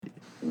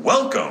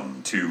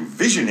Welcome to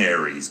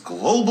Visionaries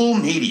Global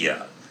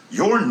Media,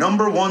 your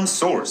number one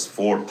source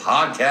for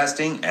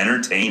podcasting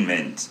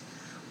entertainment.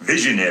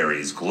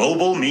 Visionaries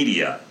Global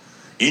Media,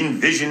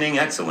 envisioning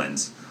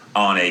excellence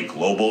on a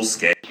global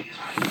scale.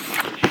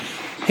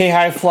 Hey,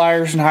 high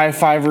flyers and high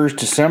fivers,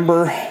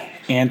 December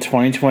and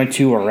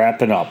 2022 are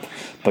wrapping up.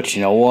 But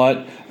you know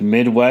what?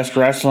 Midwest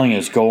Wrestling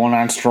is going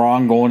on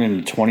strong going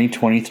into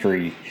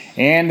 2023.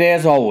 And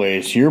as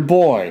always, your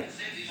boy,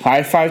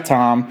 High Five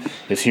Tom,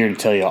 is here to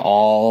tell you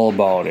all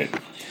about it.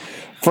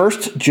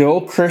 First,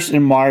 Joe, Chris,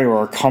 and Mario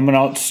are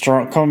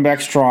coming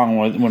back strong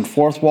when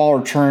Fourth Wall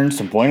returns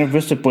to Buena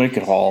Vista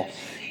Banquet Hall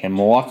in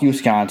Milwaukee,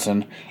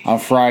 Wisconsin on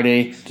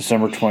Friday,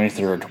 December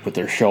 23rd with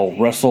their show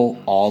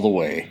Wrestle All the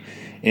Way.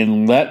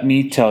 And let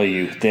me tell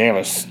you, they have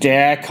a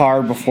stacked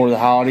card before the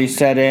holidays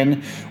set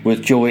in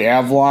with Joey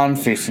Avalon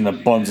facing the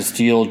Buns of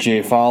Steel,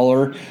 Jay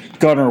Fowler.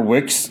 Gunnar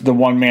Wicks, the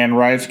one-man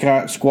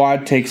Riot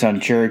Squad, takes on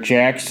Jared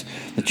Jacks.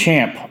 The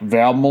champ,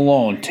 Val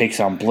Malone, takes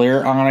on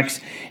Blair Onyx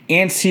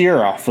and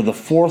Sierra for the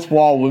Fourth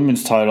Wall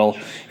Women's title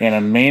in a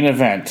main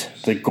event.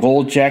 The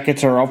gold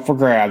jackets are up for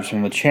grabs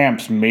when the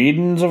champs,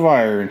 Maidens of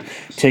Iron,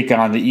 take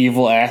on the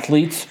Evil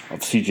Athletes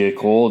of CJ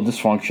Cole and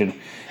Dysfunction.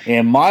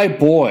 And my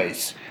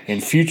boys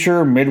and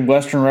future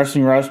Midwestern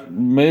Wrestling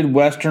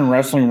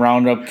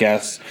Roundup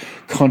guests,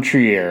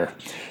 Country Air.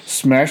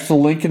 Smash the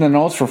link in the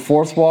notes for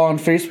Fourth Wall on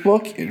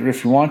Facebook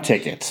if you want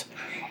tickets.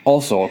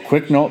 Also, a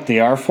quick note, they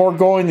are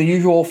foregoing the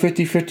usual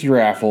 50-50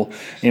 raffle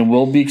and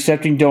will be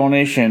accepting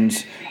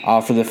donations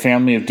for the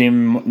family of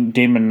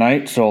Damon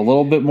Knight, so a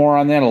little bit more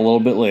on that a little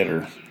bit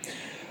later.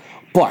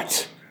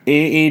 But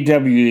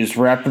AAW is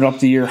wrapping up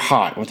the year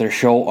hot with their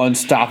show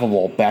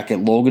Unstoppable back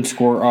at Logan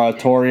Square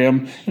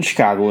Auditorium in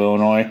Chicago,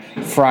 Illinois,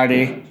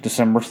 Friday,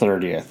 December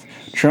 30th.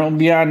 Trent will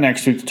be on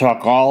next week to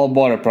talk all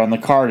about it, but on the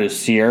card is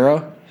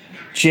Sierra,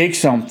 Jake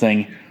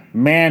Something,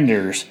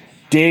 Manders,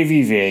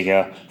 Davey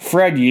Vega,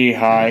 Fred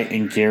Yehai,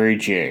 and Gary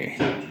J.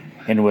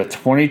 And with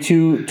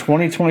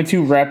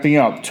 2022 wrapping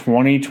up,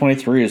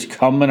 2023 is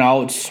coming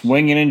out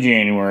swinging in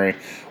January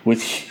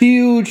with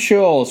huge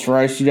shows for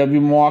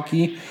ICW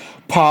Milwaukee,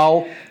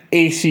 POW,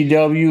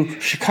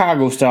 ACW,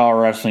 Chicago Style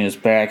Wrestling is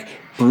back.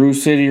 Brew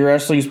City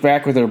Wrestling is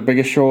back with their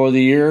biggest show of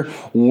the year.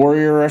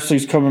 Warrior Wrestling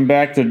is coming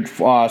back to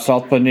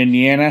South Bend,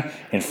 Indiana.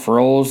 And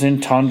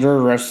Frozen Tundra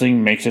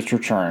Wrestling makes its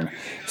return.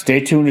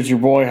 Stay tuned as your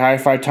boy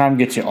Hi-Fi Tom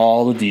gets you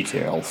all the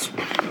details.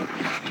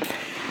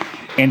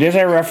 And as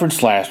I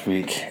referenced last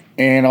week,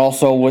 and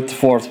also with the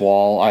Fourth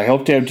Wall, I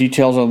hope to have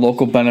details on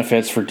local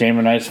benefits for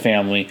Damon Knight's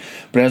family.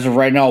 But as of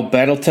right now,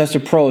 Battle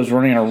Tested Pro is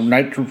running a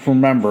Night to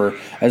Remember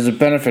as a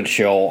benefit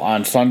show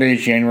on Sunday,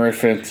 January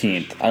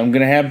 15th. I'm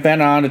going to have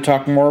Ben on to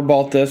talk more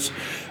about this,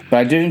 but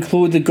I did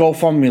include the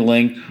GoFundMe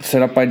link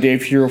set up by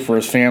Dave Hero for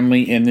his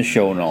family in the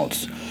show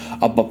notes.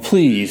 But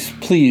please,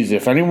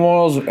 if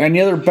anyone has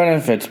any other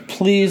benefits,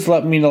 please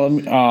let me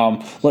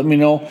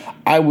know.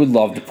 I would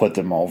love to put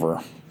them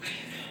over.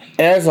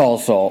 As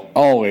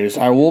always,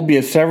 I will be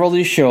at several of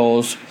these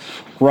shows,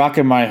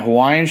 rocking my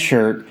Hawaiian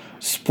shirt,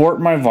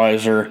 sporting my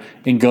visor,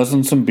 and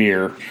guzzling some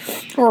beer,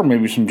 or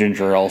maybe some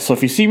ginger ale. So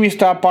if you see me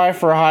stop by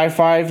for a high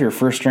five, your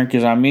first drink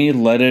is on me,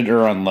 leaded or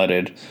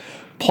unleaded.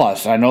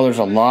 Plus, I know there's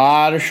a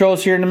lot of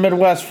shows here in the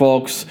Midwest,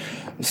 folks,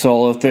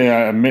 so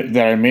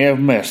that I may have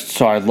missed.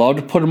 So I'd love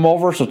to put them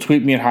over, so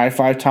tweet me at High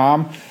Five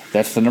Tom.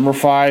 That's the number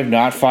 5,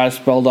 not 5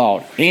 spelled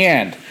out.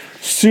 And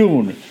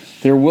soon,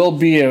 there will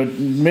be a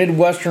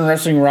Midwestern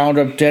Wrestling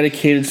Roundup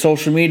dedicated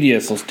social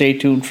media, so stay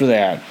tuned for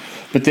that.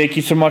 But thank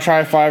you so much,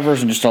 High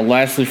Fivers, and just a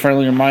lastly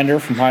friendly reminder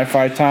from High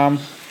Five Tom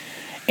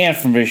and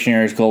from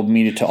Visionaries Global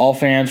Media to all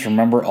fans,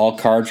 remember all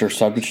cards are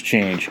subject to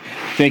change.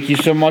 Thank you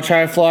so much,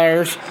 High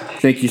Flyers.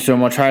 Thank you so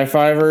much, High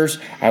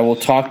Fivers. I will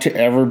talk to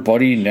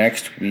everybody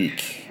next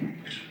week.